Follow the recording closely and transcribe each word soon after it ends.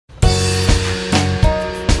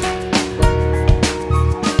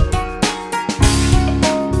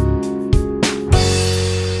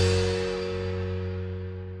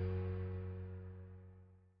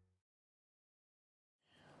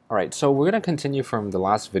Alright, so we're going to continue from the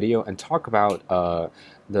last video and talk about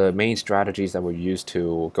the main strategies that were used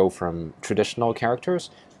to go from traditional characters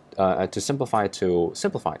to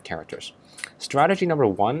simplified characters. Strategy number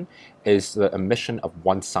one is the omission of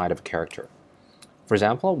one side of a character. For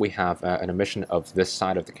example, we have an omission of this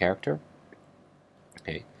side of the character,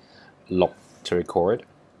 okay, log to record,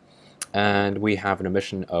 and we have an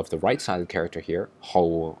omission of the right side of the character here,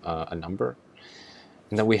 whole a number.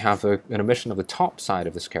 And then we have an omission of the top side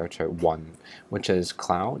of this character, 1, which is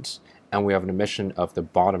clouds. And we have an omission of the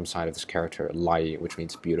bottom side of this character, lai, which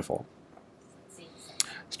means beautiful.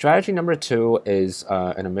 Strategy number 2 is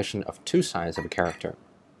an omission of two sides of a character.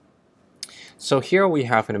 So here we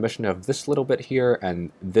have an omission of this little bit here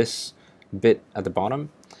and this bit at the bottom.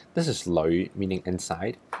 This is lui, meaning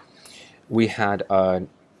inside. We had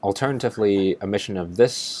alternatively omission of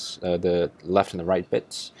this, the left and the right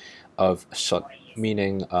bits, of shut,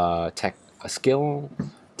 meaning a skill,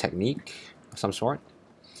 technique of some sort.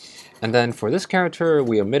 And then for this character,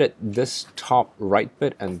 we omitted this top right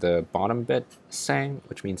bit and the bottom bit, sang,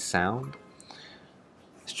 which means sound.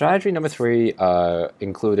 Strategy number 3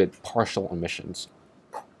 included partial omissions.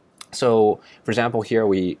 So, for example, here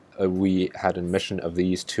we had an omission of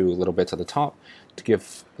these two little bits at the top to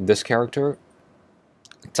give this character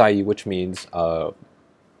在, which means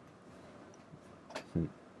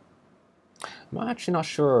I'm actually not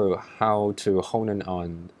sure how to hone in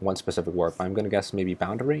on one specific word, but I'm going to guess maybe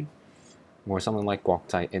boundary, or something like 國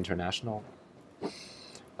際 international.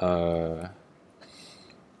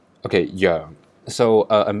 Okay, yeah. So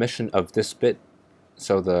omission of this bit,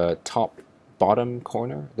 so the top bottom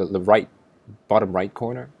corner, the bottom right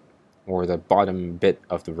corner, or the bottom bit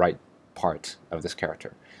of the right part of this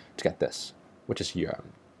character, to get this, which is 陽.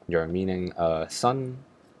 陽 meaning sun.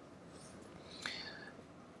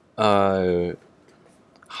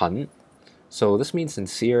 很. So this means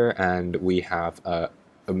sincere, and we have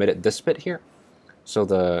omitted this bit here. So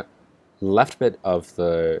the left bit of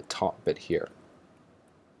the top bit here.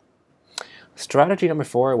 Strategy number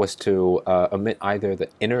 4 was to omit either the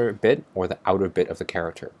inner bit or the outer bit of the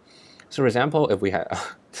character. So for example, if we had,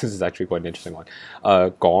 this is actually quite an interesting one,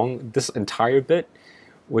 gong, this entire bit,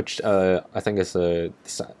 which I think is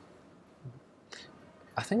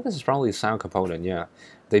I think this is probably a sound component, yeah.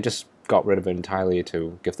 They just got rid of it entirely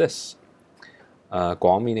to give this.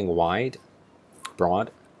 Guang meaning wide,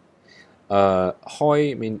 broad.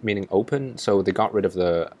 Hoi meaning open, so they got rid of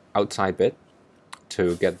the outside bit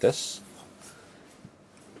to get this.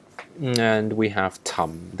 And we have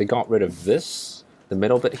tam. They got rid of this, the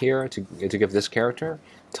middle bit here, to give this character.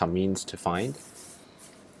 Tam means to find.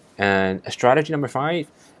 And strategy number 5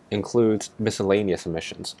 includes miscellaneous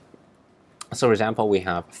omissions. So for example, we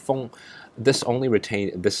have feng. This only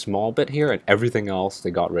retained this small bit here, and everything else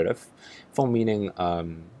they got rid of. Feng meaning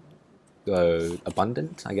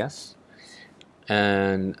abundant, I guess.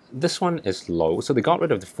 And this one is low, so they got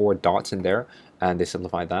rid of the 4 dots in there, and they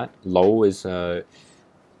simplified that. Low is I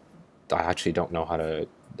actually don't know how to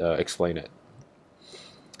explain it.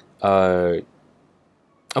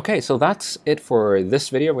 Okay, so that's it for this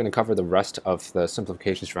video. We're going to cover the rest of the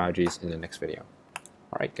simplification strategies in the next video.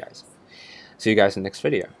 Alright guys, see you guys in the next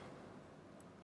video.